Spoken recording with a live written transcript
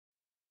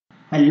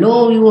Hello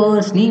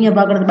viewers, நீங்கள்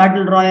பார்க்குறது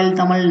battle Royal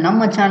Tamil.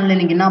 நம்ம சேனலில்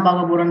இன்றைக்கி என்ன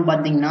பார்க்க போகிறோன்னு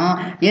பார்த்தீங்கன்னா,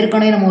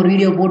 ஏற்கனவே நம்ம ஒரு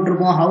வீடியோ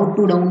போட்டிருப்போம், how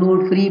to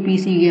download free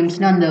PC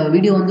கேம்ஸ்னு. அந்த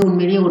வீடியோ வந்து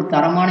உண்மையிலேயே ஒரு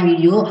தரமான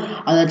வீடியோ.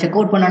 அதை செக்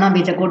அவுட் பண்ணனா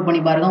போய் செக் அவுட்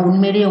பண்ணி பாருங்கள்.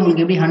 உண்மையிலேயே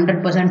உங்களுக்கு எப்படி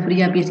 100%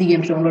 ஃப்ரீயாக பிசி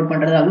கேம்ஸ் டவுன்லோட்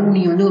பண்ணுறது, அதுவும்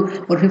நீங்கள் வந்து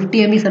ஒரு 50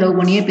 MB செலவு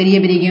பண்ணியே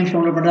பெரிய பெரிய கேம்ஸ்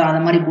டவுன்லோட் பண்ணுறது, அதை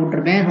மாதிரி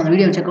போட்டிருப்பேன். அந்த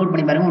வீடியோ செக் அவுட்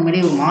பண்ணி பாருங்கள்.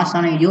 உண்மையிலேயே ஒரு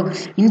மாசான வீடியோ.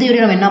 இந்த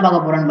வீடியோ நம்ம என்ன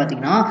பார்க்க போகிறோன்னு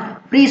பார்த்தீங்கன்னா,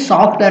 ஃப்ரீ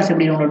சாஃப்ட்வேர்ஸ்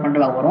எப்படி டவுன்லோட்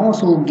பண்ணுறதா வரும்.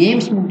 ஸோ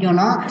கேம்ஸ்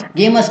முக்கியம்னா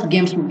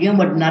கேம்ஸ்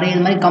முக்கியம். பட் நிறைய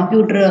இது மாதிரி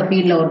கம்ப்யூட்டர்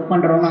ஃபீல்டில் ஒர்க்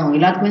பண்ணுறவங்க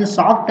எல்லாத்துக்குமே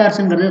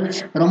சாஃப்ட்வேர்ஸுங்கிறது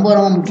ரொம்ப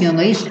ரொம்ப முக்கியம்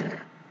கைஸ்.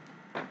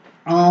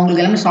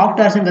 உங்களுக்கு எல்லாமே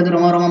சாஃப்ட்வேர்ஸுங்கிறது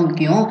ரொம்ப ரொம்ப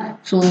முக்கியம்.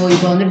 ஸோ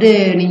இப்போ வந்துட்டு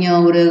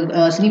நீங்கள் ஒரு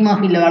சினிமா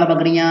ஃபீல்டில் வேலை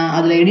பார்க்குறீங்க,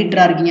 அதில்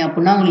எடிட்டராக இருக்கீங்க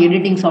அப்படின்னா உங்களுக்கு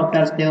எடிட்டிங்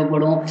சாஃப்ட்வேர்ஸ்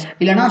தேவைப்படும்.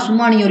 இல்லைனா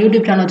சும்மா நீங்கள் ஒரு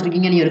யூடியூப் சேனல்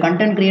வச்சுருக்கீங்க, நீங்கள் ஒரு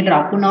கண்டென்ட் கிரியேட்டர்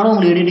அப்படின்னாலும்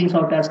உங்களுக்கு எடிட்டிங்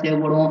சாஃப்ட்வேர்ஸ்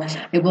தேவைப்படும்.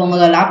 இப்போ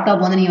உங்கள்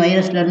லேப்டாப் வந்து நீங்கள்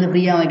வைரஸ்லேருந்து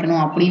ஃப்ரீயாக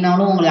வைக்கணும்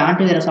அப்படின்னாலும் உங்களுக்கு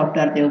ஆன்டிவைரஸ்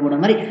சாஃப்ட்வேர்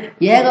தேவைப்படும். மாதிரி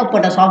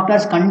ஏகப்பட்ட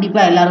சாஃப்ட்வேர்ஸ்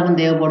கண்டிப்பாக எல்லாருக்கும்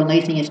தேவைப்படும்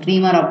கைஸ். நீங்கள்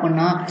ஸ்ட்ரீமர்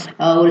அப்படின்னா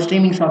ஒரு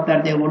ஸ்ட்ரீமிங்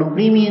சாஃப்ட்வேர் தேவைப்படும்.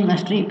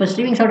 இப்போ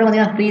ஸ்ட்ரீமிங் சாஃப்ட்வேர்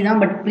பார்த்தீங்கன்னா ஃப்ரீ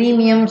தான், பட்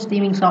ப்ரீமியம்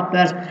ஸ்ட்ரீமிங்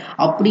சாஃப்ட்வேர்ஸ்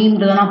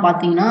அப்படின்றதெல்லாம்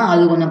பார்த்தீங்கன்னா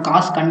அது கொஞ்சம்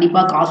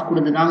கண்டிப்பாக காசு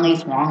கொடுத்து தான்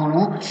கைஸ்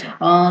வாங்கணும்.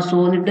 ஸோ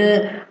வந்துட்டு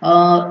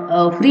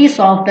ஃப்ரீ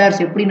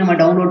சாஃப்ட்வேர்ஸ் எப்படி நம்ம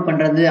டவுன்லோட்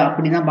பண்ணுறது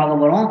அப்படி தான்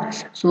பார்க்க போகிறோம்.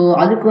 ஸோ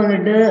அதுக்கு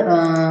வந்துட்டு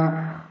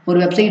ஒரு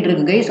வெப்சைட்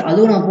இருக்குது கைஸ்.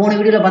 அதுவும் நம்ம போன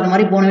வீடியோவில் பார்த்த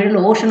மாதிரி போன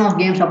வீடியோவில் ஓஷன் ஆஃப்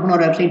கேம்ஸ் அப்படின்னு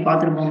ஒரு வெப்சைட்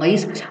பார்த்துருப்போம்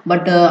கைஸ்.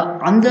 பட்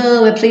அந்த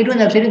வெப்சைட்டும்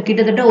இந்த வெப்சைட்டும்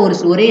கிட்டத்தட்ட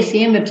ஒரே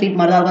சேம் வெப்சைட்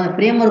மாதிரி தான் இருக்கும். அந்த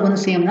ஃப்ரேம் ஒர்க்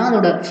வந்து சேம் தான்,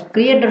 அதோட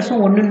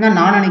கிரியேட்டர்ஸும் ஒன்றுன்னு தான்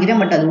நான் நினைக்கிறேன்.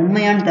 பட் அது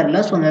உண்மையானு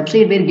தெரில. ஸோ அந்த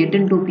வெப்சைட் பேர் Get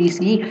Into PC.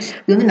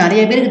 இது வந்து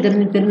நிறைய பேருக்கு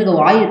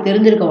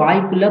தெரிஞ்சிருக்க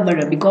வாய்ப்பு இல்லை.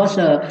 But because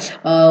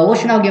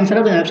ocean of games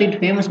இந்த வெப்சைட்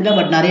ஃபேமஸ் இல்லை.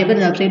 பட் நிறைய பேர்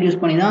இந்த வெப்சைட் யூஸ்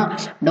பண்ணி தான்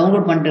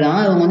டவுன்லோட் பண்ணிட்டு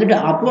தான் இவங்க வந்துட்டு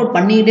அப்லோட்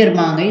பண்ணிக்கிட்டே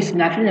இருப்பாங்க கைஸ்.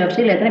 ஆக்சுவலி இந்த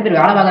வெப்சைட்டில் எத்தனை பேர்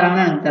வேலை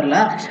பார்க்குறாங்கன்னு எனக்கு தெரியல.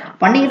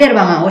 பண்ணிக்கிட்டே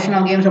இருப்பாங்க ஓஷன்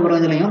ஆஃப் கேம்ஸ்.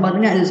 அப்புறம் இதுலையும்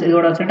பார்த்தீங்கன்னா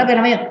இதோட செட்டப்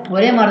எல்லாமே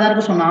ஒரே மாதிரி தான்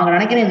இருக்கும். ஸோ நான்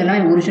நினைக்கிறேன் இது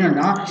எல்லாமே ஒரிஜினல்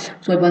தான்.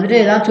 ஸோ இப்போ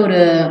வந்துட்டு ஏதாச்சும் ஒரு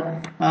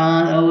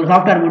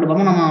சாஃப்ட்வேர் போட்டு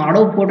பார்ப்போம். நம்ம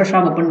அடோப்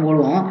ஃபோட்டோஷாப் அப்படின்னு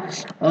போடுவோம்.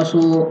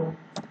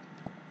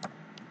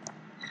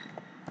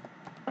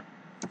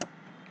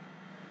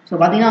 ஸோ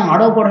பார்த்தீங்கன்னா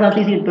அடோப் ஃபோட்டோஷாப்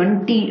CC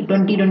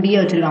 2020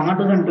 வச்சிருக்காங்க.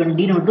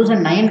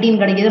 2019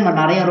 கிடைக்கிது. நம்ம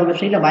நிறைய ஒரு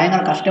வெப்சைட்டில்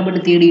பயங்கர கஷ்டப்பட்டு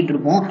தேடிட்டு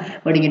இருப்போம்.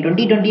 பட் இங்கே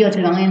 2020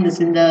 வச்சிருக்காங்க. இந்த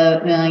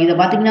இதை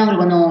பார்த்தீங்கன்னா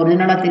உங்களுக்கு கொஞ்சம்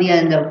ஒரிஜினலாக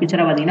தெரியாது இந்த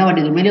பிக்சரை பார்த்தீங்கன்னா.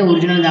 பட் இது மேலே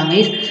ஒரிஜினல் தான்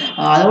கைஸ்.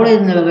 அதோட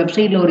இந்த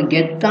வெப்சைட்டில் ஒரு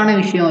கெத்தான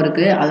விஷயம்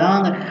இருக்குது.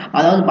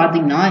 அதாவது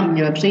பார்த்தீங்கன்னா இந்த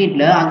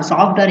வெப்சைட்டில் அந்த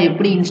சாஃப்ட்வேர்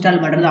எப்படி இன்ஸ்டால்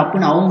பண்ணுறது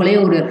அப்படின்னு அவங்களே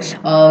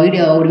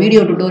ஒரு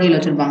வீடியோ டுட்டோரியல்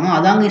வச்சுருப்பாங்க.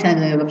 அதாங்க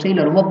இந்த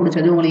வெப்சைட்டில் ரொம்ப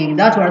பிடிச்சது. உங்களுக்கு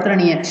ஏதாச்சும் இடத்துல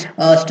நீங்கள்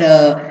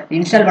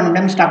இன்ஸ்டால் பண்ண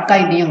டைம் ஸ்டக்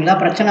ஆகிட்டீங்க, உங்களுக்கு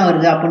ஏதாவது பிரச்சனை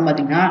வருது அப்படின்னு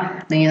பார்த்தீங்கன்னா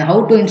நீங்கள்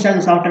ஹவு டு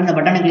இன்ஸ்டால் சாஃப்ட்வேர் இந்த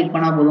பட்டனை கிளிக்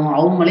பண்ணால் போதும்.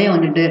 அவங்களே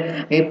வந்துட்டு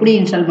எப்படி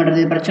இன்ஸ்டால்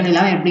பண்ணுறது, பிரச்சனை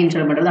இல்லாமல் எப்படி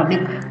இன்ஸ்டால் பண்ணுறது அப்படி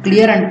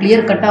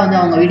கிளியர் கட்டாக வந்து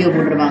அவங்க வீடியோ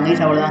போட்டிருப்பாங்க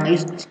கைஸ். அவ்வளோதான்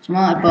கைஸ்.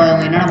 சும்மா இப்போ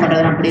அவங்க என்னென்ன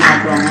பண்ணுறதுன்னு அப்படியே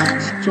காட்டுவாங்க.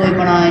 ஸோ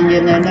இப்போ நான்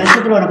இந்த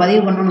விஷயத்தில் ஒரு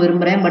பதிவு பண்ணணும்னு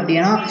விரும்புகிறேன். பட்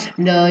ஏன்னா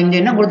இந்த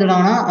என்ன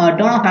கொடுத்துருக்காங்கன்னா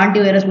turn of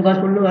antivirus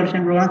because full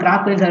version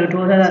crack files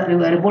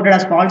reported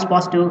as falls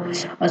positive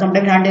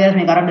sometimes antivirus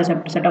May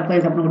correct setup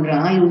files அப்படின்னு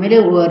கொடுத்துருக்காங்க. இது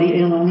உண்மையிலே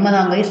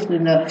உண்மைதான் கைஸ்.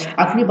 இந்த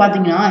ஆக்சுவலி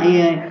பார்த்தீங்கன்னா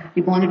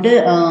இப்போ வந்துட்டு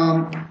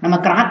நம்ம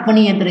கிராக்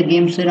பண்ணி ஏற்றுற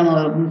கேம்ஸ், நம்ம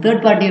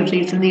தேர்ட் பார்ட்டி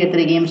வெப்சைட்ஸ்லேருந்து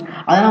ஏற்றுற கேம்ஸ்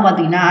அதெல்லாம்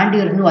பார்த்தீங்கன்னா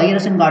ஆன்டிவைரஸ் வந்து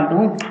வைரஸ்ன்னு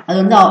காட்டும். அது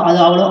வந்து அது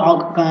அவ்வளோ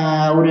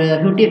ஒரு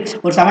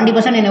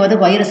 70% என்ன வந்து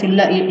வைரஸ்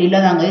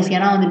இல்லைதாங்க கைஸ்.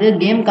 ஏன்னா வந்துட்டு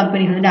கேம்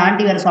கம்பெனிஸ் வந்துட்டு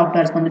ஆன்டிவைரஸ்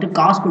சாஃப்ட்வேர்ஸ்க்கு வந்துட்டு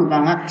காசு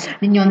கொடுப்பாங்க.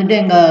 நீங்கள் வந்துட்டு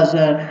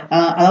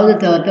அதாவது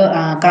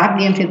கிராக்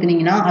கேம்ஸ்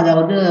ஏற்றுனீங்கன்னா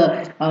அதாவது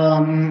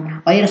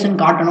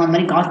வைரஸ்ன்னு காட்டணும், அந்த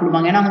மாதிரி காசு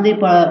கொடுப்பாங்க. ஏன்னா வந்து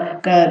இப்போ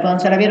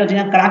சில பேர்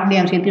வச்சுன்னா கிராக்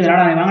கேம்ஸ் ஏற்றி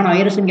விளையாடுவாங்க. நான்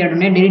வைரஸ்ன்னு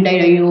கேட்டோன்னே டெலிட்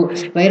ஆகி ஐயோ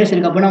வைரஸ்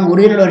இருக்கு அப்படின்னு அவங்க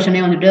ஒரிஜினல்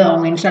வெர்ஷனே வந்துட்டு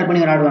அவங்க இன்ஸ்டால்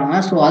பண்ணி விளையாடுவாங்க.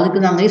 ஸோ அதுக்கு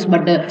தான் கைஸ்.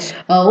 பட்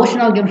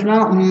ஓஷன் ஆஃப்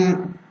கேம்ஸ்லாம்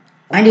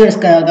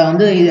ஆன்டிவைரஸ்க்காக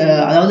வந்து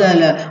அதாவது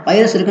அதில்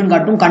வைரஸ் இருக்குன்னு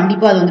காட்டும்.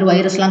 கண்டிப்பாக அது வந்து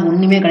வைரஸ்லாம்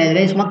ஒன்றுமே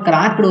கிடையாது, சும்மா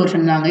கிராக்டு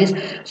வெர்ஷன் தான் கைஸ்.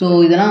 ஸோ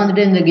இதெல்லாம்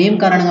வந்துட்டு இந்த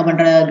கேம்காரனுங்க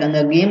பண்ணுற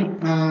அந்த கேம்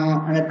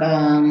அந்த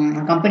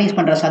கம்பெனிஸ்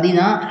பண்ணுற சதி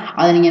தான்.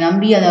 அதை நீங்கள்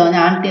நம்பி அதை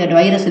வந்து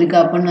வைரஸ்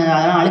இருக்குது அப்படின்னு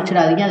அதெல்லாம்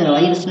அழிச்சிடாதீங்க. அதில்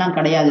வைரஸ்லாம்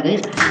கிடையாது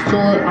guys. So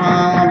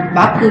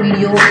back to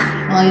video.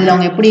 இதில்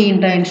அவங்க எப்படி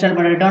இன்ஸ்டால்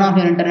பண்ணுற ரிட்டர்ன் ஆஃப்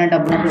யுவர் இன்டர்நெட்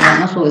அப்படின்னு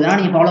சொல்கிறாங்க. ஸோ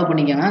இதெல்லாம் நீங்கள் ஃபாலோ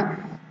பண்ணிக்கோங்க.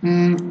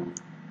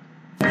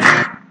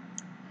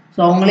 ஸோ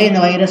அவங்களே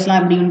இந்த வைரஸ்லாம்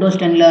எப்படி விண்டோஸ்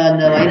 10ல்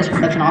அந்த வைரஸ்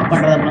ப்ரொடக்ஷன் ஆஃப்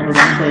பண்ணுறது அப்படின்னு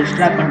சொல்கிறாங்க. ஸோ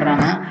எக்ஸ்ட்ராக்ட்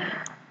பண்ணுறாங்க.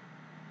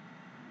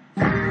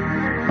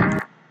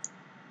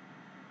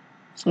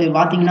 ஸோ இது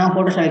பார்த்தீங்கன்னா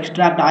ஃபோட்டோஷாப்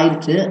எக்ஸ்ட்ராக்ட்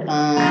ஆயிடுச்சு.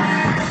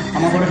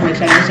 நம்ம ஃபோட்டோஷாப்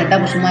எக்ஸ்ட்ராக்ட்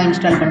செட்டப் சும்மா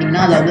இன்ஸ்டால்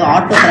பண்ணிங்கன்னா அதாவது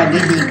ஆட்டோ கிராக்.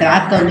 நீங்கள்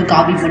கிராக்கை வந்து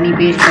காப்பி பண்ணி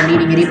பேஸ்ட் பண்ணி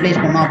நீங்கள்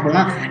ரீப்ளேஸ் பண்ணோம்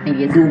அப்படின்னா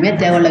நீங்கள் எதுவுமே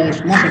தேவையில்லை.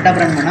 சும்மா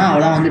செட்டப் ரன் பண்ணால்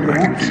அவ்வளோ வந்துட்டு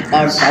இருக்கும்.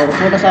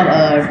 ஃபோட்டோஷாப்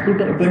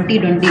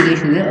 2020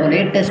 கேஸ் இது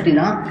லேட்டஸ்ட்டு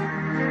தான்.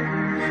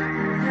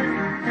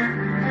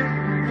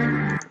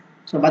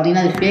 ஸோ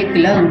பார்த்தீங்கன்னா அது ஃபேக்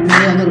இல்லை,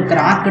 உண்மையிலே வந்து ஒரு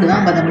கிராக்டு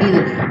தான். மற்றபடி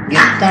இது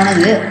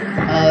கெத்தானது,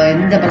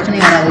 எந்த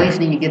பிரச்சனையும் வராது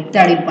கைஸ். நீங்கள் கெத்தை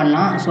அடிட்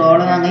பண்ணலாம். ஸோ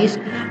அவ்வளோதான் கைஸ்.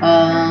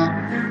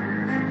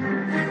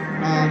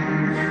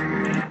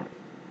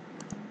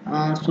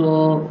 ஸோ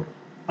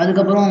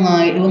அதுக்கப்புறம்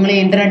இவங்களே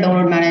இன்டர்நெட்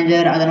டவுன்லோட்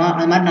மேனேஜர் அதெல்லாம்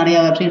அது மாதிரி நிறைய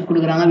வெப்சைட்ஸ்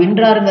கொடுக்குறாங்க.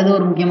 விண்ட்ராருங்கிறது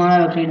ஒரு முக்கியமான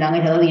வெப்சைட் தாங்க.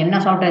 அதாவது என்ன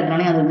சாஃப்ட்வேர்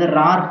எடுத்தாலும் அது வந்து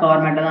ரார்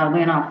ஃபார்மேட்டாக தான்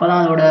இருக்கும். ஏன்னா அப்போ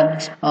தான் அதோட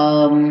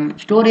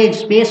ஸ்டோரேஜ்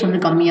ஸ்பேஸ்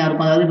வந்து கம்மியாக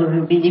இருக்கும். அதாவது இப்போ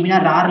 50 ஜிபினா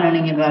ராரில்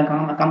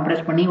நீங்கள்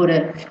கம்ப்ரெஸ் பண்ணி ஒரு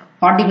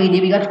 45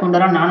 ஜிபிகாச்சும் கொண்டு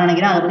வரான்னு நான்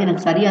நினைக்கிறேன். அதை பற்றி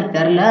எனக்கு சரியாக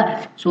தெரில.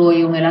 ஸோ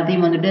இவங்க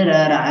எல்லாத்தையும் வந்துட்டு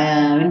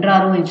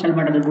விண்ட்ராரும் இன்ஸ்டால்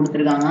பண்ணுறதுக்கு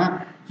கொடுத்துருக்காங்க.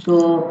 ஸோ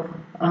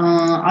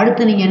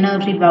அடுத்து நீங்கள் என்ன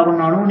வெப்சைட்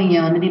பார்க்கணுன்னாலும்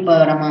நீங்கள் வந்துட்டு இப்போ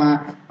நம்ம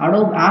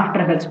அடோப்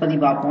ஆஃப்டர் எஃபெக்ட்ஸ் பற்றி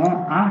பார்ப்போம்.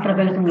 ஆஃப்டர்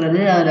எஃபெக்ட்ஸுங்கிறது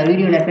அதில்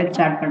வீடியோவில் எஃபெக்ட்ஸ்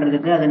ஆட்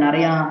பண்ணுறதுக்கு அது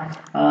நிறையா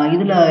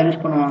இதில்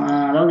யூஸ் பண்ணுவாங்க.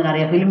 அதாவது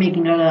நிறைய ஃபில்ம்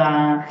மேக்கிங்கில்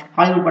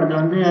ஹாலிவுட்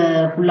படத்தில் வந்து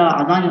ஃபுல்லாக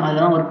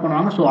அதில் தான் ஒர்க்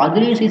பண்ணுவாங்க. ஸோ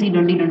அதுலேயும் CC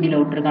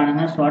 2020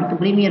 விட்டுருக்கானுங்க. ஸோ அடுத்து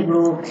ப்ரீமியர்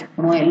ப்ரோ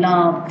பண்ணுவோம். எல்லா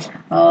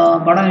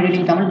படம்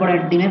எடிட்டிங் தமிழ் படம்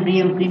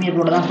எடிட்டிங்கே ப்ரீமியர்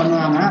ப்ரோட தான்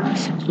பண்ணுவாங்க.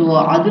 ஸோ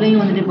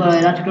அதுலேயும் வந்துட்டு இப்போ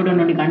ஏதாச்சும்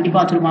 2020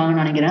 கண்டிப்பாக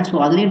வச்சுருப்பாங்கன்னு நினைக்கிறேன். ஸோ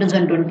அதுலேயும்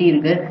 2020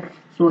 இருக்குது.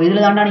 ஸோ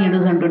இதில் தாண்டா நீங்கள்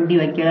 2020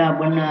 வைக்கல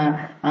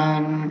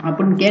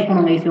அப்படின்னு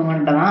கேட்கணும் கைஸ்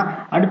இவங்கள்ட்ட தான்.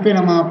 அடுத்து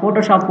நம்ம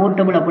ஃபோட்டோஷாப்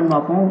போர்ட்டபிள் அப்படின்னு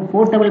பார்ப்போம்.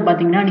 போர்ட்டபிள்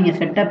பார்த்தீங்கன்னா நீங்கள்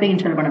செட்டப்பே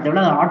இன்ஸ்டால் பண்ண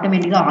தேவை, அது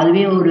ஆட்டோமேட்டிக்காக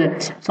அதுவே ஒரு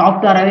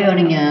சாஃப்ட்வேராகவே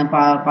நீங்கள்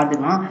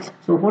பார்த்துக்கலாம்.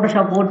 ஸோ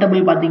ஃபோட்டோஷாப்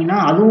போர்ட்டபிள் பார்த்தீங்கன்னா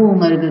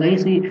அதுவும் இருக்குது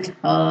கைஸ்.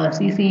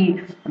 CC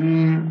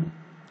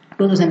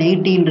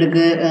 2018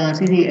 இருக்குது.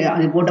 CC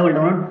அது போர்ட்டபிள்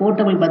டவுன்லோட்.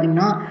 போர்ட்டபிள்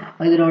பார்த்தீங்கன்னா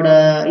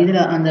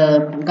இதில் அந்த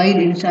guide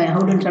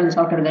how to install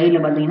software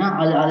கைடில் பார்த்தீங்கன்னா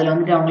அதில்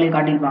வந்துட்டு அவங்களே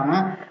காட்டியிருப்பாங்க.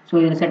 ஸோ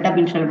இது செட்டப்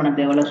இன்ஸ்டால் பண்ண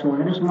தேவையில்ல. ஸோ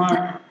வந்துட்டு சும்மா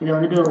இதை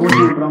வந்துட்டு ஓட்டி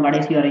விட்டுறோம்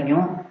கடைசி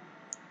வரைக்கும்.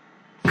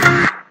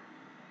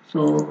 ஸோ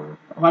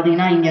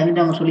பார்த்தீங்கன்னா இங்கே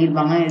வந்துட்டு அவங்க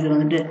சொல்லியிருப்பாங்க இது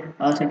வந்துட்டு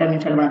செட்டப்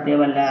இன்ஸ்டால் பண்ண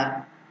தேவையில்ல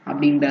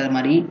அப்படின்ற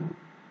மாதிரி.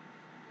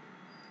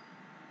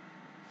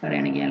 சார்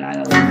எனக்கு ஏன்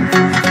லாக் ஆகும்.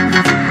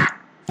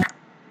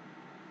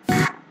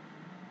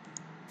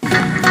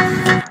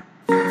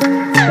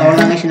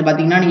 இது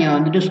பார்த்தீங்கன்னா நீங்கள்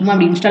வந்துட்டு சும்மா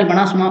அப்படி இன்ஸ்டால்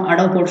பண்ணால் சும்மா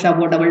அடோப் ஃபோட்டோஷாப்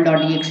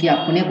போர்ட்டபிள்.exe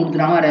அப்படின்னே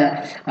கொடுத்துட்டாங்க. வேறு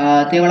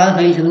தேவையில்லாத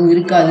ஃபைல்ஸ் எதுவும்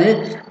இருக்காது.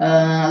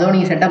 அதோட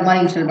நீங்கள் செட்டப்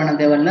மாதிரி இன்ஸ்டால் பண்ண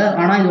தேவையில்லை.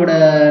 ஆனால் இதோட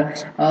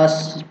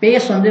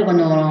ஸ்பேஸ் வந்து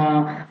கொஞ்சம்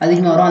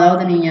அதிகமாக வரும்.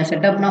 அதாவது நீங்கள்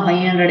செட்டப்னா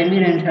 500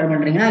 MB இன்ஸ்டால்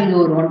பண்ணுறீங்கன்னா இது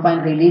ஒரு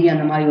 1.5 GB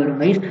அந்த மாதிரி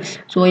வரும் கைஸ்.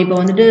 ஸோ இப்போ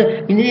வந்துட்டு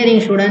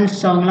இன்ஜினியரிங்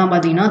ஸ்டூடெண்ட்ஸ் அவங்கலாம்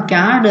பார்த்தீங்கன்னா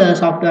CAD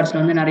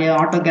சாஃப்ட்வேர்ஸில் வந்து நிறைய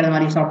AutoCAD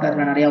மாதிரி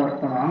சாஃப்ட்வேர்ஸில் நிறையா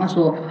ஒர்க் பண்ணுவாங்க.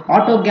 ஸோ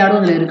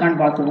AutoCADும் இதில்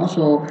இருக்கான்னு பார்த்துருவோம்.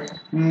 ஸோ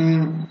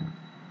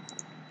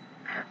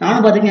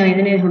நானும் பார்த்தீங்கன்னா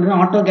இன்ஜினியரிங் ஸ்டூடெண்ட்ஸ்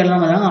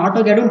AutoCADலாம் பார்த்தாங்க.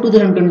 AutoCADும்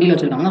 2020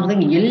 வச்சிருக்காங்க.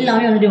 பார்த்தீங்கன்னா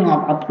எல்லாமே வந்துட்டு இவங்க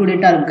அப் டு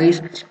டேட்டாக இருக்குது கைஸ்.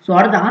 ஸோ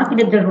அடுத்த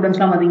ஆர்கிடெக்சர்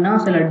ஸ்டூடெண்ட்ஸ்லாம் பார்த்தீங்கன்னா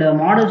சில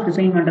மாடல்ஸ்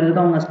டிசைன்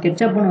பண்ணுறதுக்கு அவங்க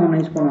SketchUpனு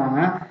ஒன்று யூஸ்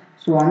பண்ணுவாங்க.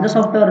 ஸோ அந்த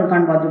சாஃப்ட்வேர்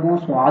இருக்கான்னு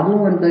பார்த்துப்போம். ஸோ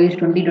அதுவும் இருக்குது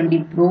கைஸ்.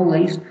 2020 Pro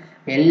கைஸ்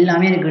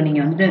எல்லாமே இருக்குது.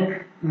 நீங்கள் வந்துட்டு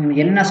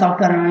என்ன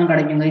சாஃப்ட்வேர் வேணாலும்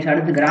கிடைக்கும் கைஸ்.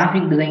 அடுத்து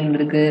கிராஃபிக் டிசைன்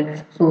இருக்குது.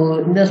 ஸோ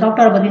இந்த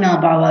சாஃப்ட்வேரை பற்றி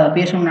நான்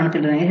பேசணும்னு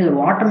நினச்சிட்டு இருந்தேன். இது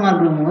வாட்டர்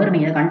மார்க் ரிமூவர்.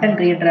 நீங்கள் கண்டென்ட்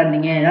கிரியேட்டராக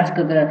இருந்தீங்க,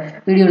 ஏதாச்சும்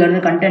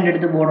வீடியோவிலேருந்து கண்டென்ட்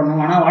எடுத்து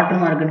போடணும், ஆனால்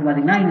வாட்டர் மார்க்குன்னு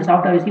பார்த்தீங்கன்னா இந்த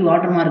சாஃப்ட்வேர் வச்சு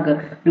வாட்டர் மார்க்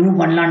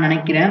ரிமூவ் பண்ணலான்னு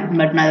நினைக்கிறேன்.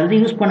 பட் நான் அதை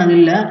வந்து யூஸ்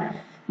பண்ணதில்லை.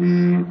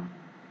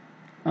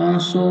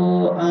 ஸோ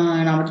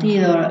நான் பற்றி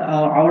இதை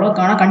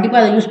அவ்வளோக்கு ஆனால்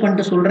கண்டிப்பாக அதை யூஸ்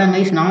பண்ணிட்டு சொல்கிறேன்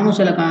கைஸ். நானும்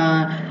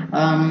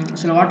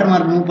சில வாட்டர்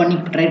மார்க் மூவ் பண்ணி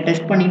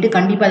டெஸ்ட் பண்ணிவிட்டு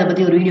கண்டிப்பாக அதை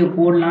பற்றி ஒரு வீடியோ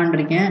போடலான்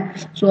இருக்கேன்.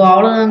 ஸோ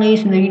அவ்வளோதான்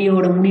கைஸ் இந்த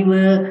வீடியோவோட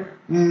முடிவு.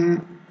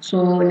 ஸோ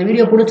இந்த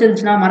வீடியோ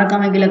பிடிச்சிருந்துச்சுன்னா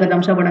மறக்காமல் கீழே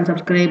தம்ஸ் அப் பட்டன்,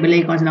 சப்ஸ்கிரைப், பெல்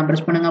ஐகான்ஸ் நான்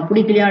ப்ரெஸ் பண்ணுங்கள்.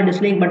 பிடிக்கலையா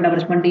டிஸ்லைக் பட்டன்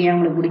ப்ரெஸ் பண்ணிட்டு ஏன்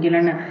உங்களுக்கு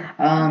பிடிக்கலன்னு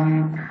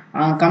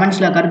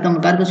கமெண்ட்ஸில்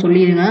கருத்து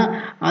சொல்லிடுங்க.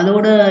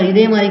 அதோட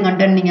இதே மாதிரி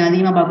கண்டென்ட் நீங்கள்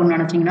அதிகமாக பார்க்கணும்னு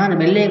நினச்சிங்கன்னா அந்த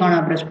பெல்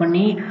ஐகானை ப்ரெஸ்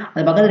பண்ணி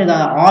அது பக்கத்தில் இருக்க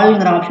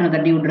ஆல்ங்கிற ஆப்ஷனை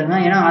தட்டி விட்ருங்க.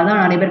 ஏன்னா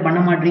அதான் நிறைய பேர்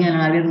பண்ண மாட்டேங்க,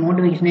 நிறைய பேருக்கு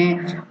நோட்டிஃபிகேஷனே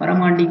வர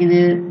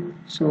மாட்டேங்குது.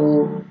 ஸோ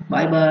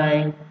பாய்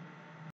பாய்.